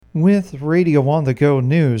With Radio on the Go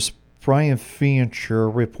News, Brian Fincher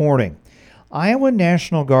reporting. Iowa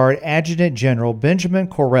National Guard Adjutant General Benjamin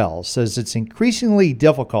Correll says it's increasingly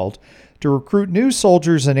difficult to recruit new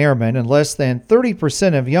soldiers and airmen, and less than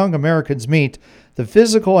 30% of young Americans meet the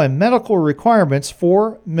physical and medical requirements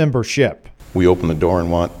for membership. We open the door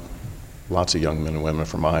and want lots of young men and women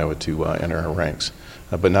from Iowa to enter our ranks,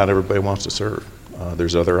 but not everybody wants to serve.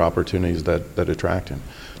 There's other opportunities that attract him.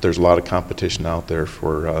 There's a lot of competition out there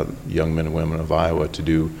for young men and women of Iowa to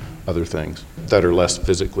do other things that are less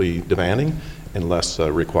physically demanding and less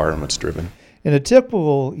requirements driven. In a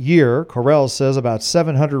typical year, Correll says about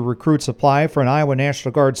 700 recruits apply for an Iowa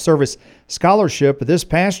National Guard Service scholarship, but this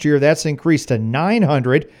past year that's increased to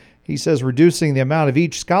 900. He says reducing the amount of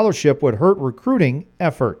each scholarship would hurt recruiting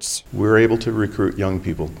efforts. We're able to recruit young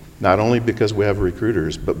people, not only because we have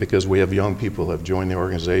recruiters, but because we have young people who have joined the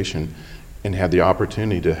organization and had the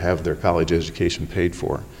opportunity to have their college education paid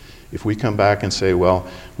for. If we come back and say, well,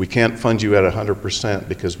 we can't fund you at 100%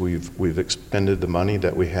 because we've expended the money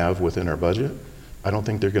that we have within our budget, I don't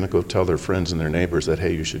think they're going to go tell their friends and their neighbors that,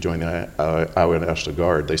 hey, you should join the Iowa National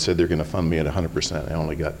Guard. They said they're going to fund me at 100%. I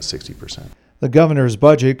only got 60%. The governor's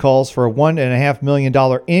budget calls for a $1.5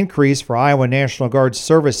 million increase for Iowa National Guard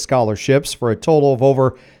service scholarships for a total of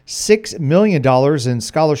over $6 million in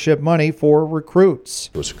scholarship money for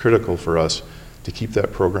recruits. It was critical for us to keep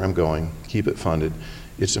that program going, keep it funded.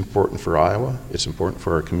 It's important for Iowa, it's important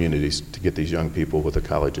for our communities to get these young people with a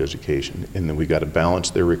college education, and then we got to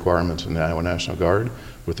balance their requirements in the Iowa National Guard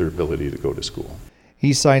with their ability to go to school.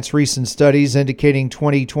 He cites recent studies indicating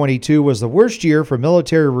 2022 was the worst year for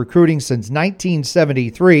military recruiting since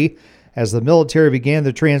 1973, as the military began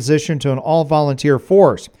the transition to an all-volunteer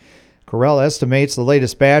force. Correll estimates the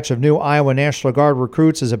latest batch of new Iowa National Guard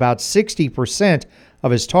recruits is about 60%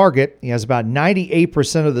 of his target. He has about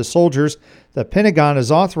 98% of the soldiers the Pentagon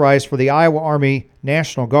has authorized for the Iowa Army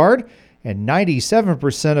National Guard and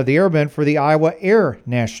 97% of the airmen for the Iowa Air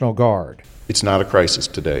National Guard. It's not a crisis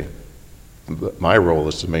today. But my role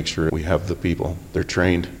is to make sure we have the people, they're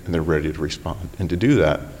trained and they're ready to respond. And to do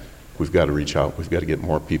that, we've got to reach out. We've got to get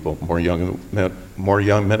more people, more young men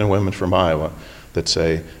and women from Iowa that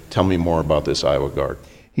say, tell me more about this Iowa Guard.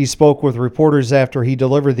 He spoke with reporters after he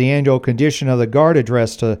delivered the annual Condition of the Guard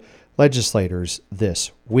address to legislators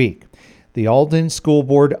this week. The Alden School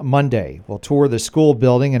Board Monday will tour the school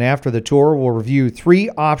building, and after the tour will review 3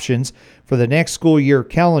 options for the next school year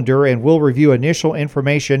calendar and will review initial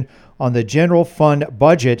information on the general fund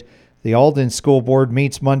budget. The Alden School Board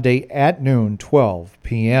meets Monday at noon, 12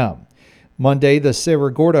 p.m. Monday, the Cerro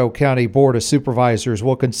Gordo County Board of Supervisors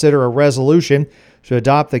will consider a resolution to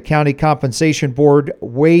adopt the County Compensation Board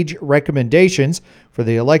wage recommendations for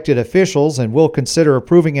the elected officials and will consider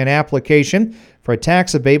approving an application for a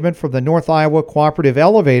tax abatement from the North Iowa Cooperative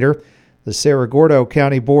Elevator. The Cerro Gordo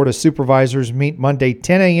County Board of Supervisors meet Monday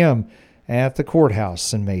 10 a.m. at the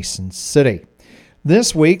courthouse in Mason City.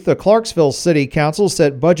 This week, the Clarksville City Council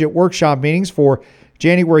set budget workshop meetings for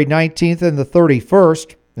January 19th and the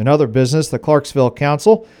 31st. In other business, the Clarksville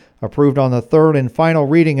Council approved on the third and final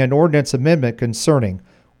reading an ordinance amendment concerning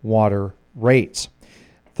water rates.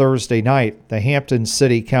 Thursday night, the Hampton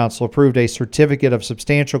City Council approved a certificate of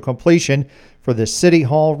substantial completion for the City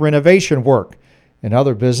Hall renovation work. In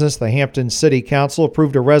other business, the Hampton City Council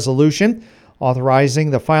approved a resolution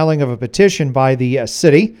authorizing the filing of a petition by the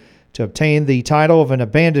city to obtain the title of an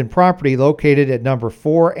abandoned property located at number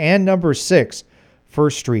 4 and number 6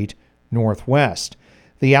 First Street Northwest.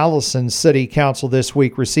 The Allison City Council this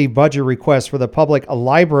week received budget requests for the public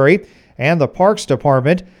library and the Parks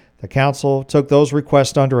Department. The council took those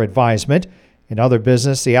requests under advisement. In other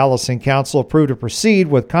business, the Allison Council approved to proceed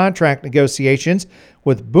with contract negotiations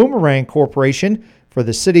with Boomerang Corporation for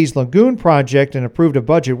the city's lagoon project and approved a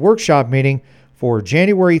budget workshop meeting for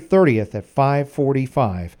January 30th at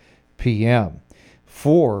 5:45 p.m.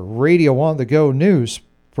 For Radio on the Go News,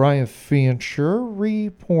 Brian Fincher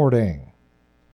reporting.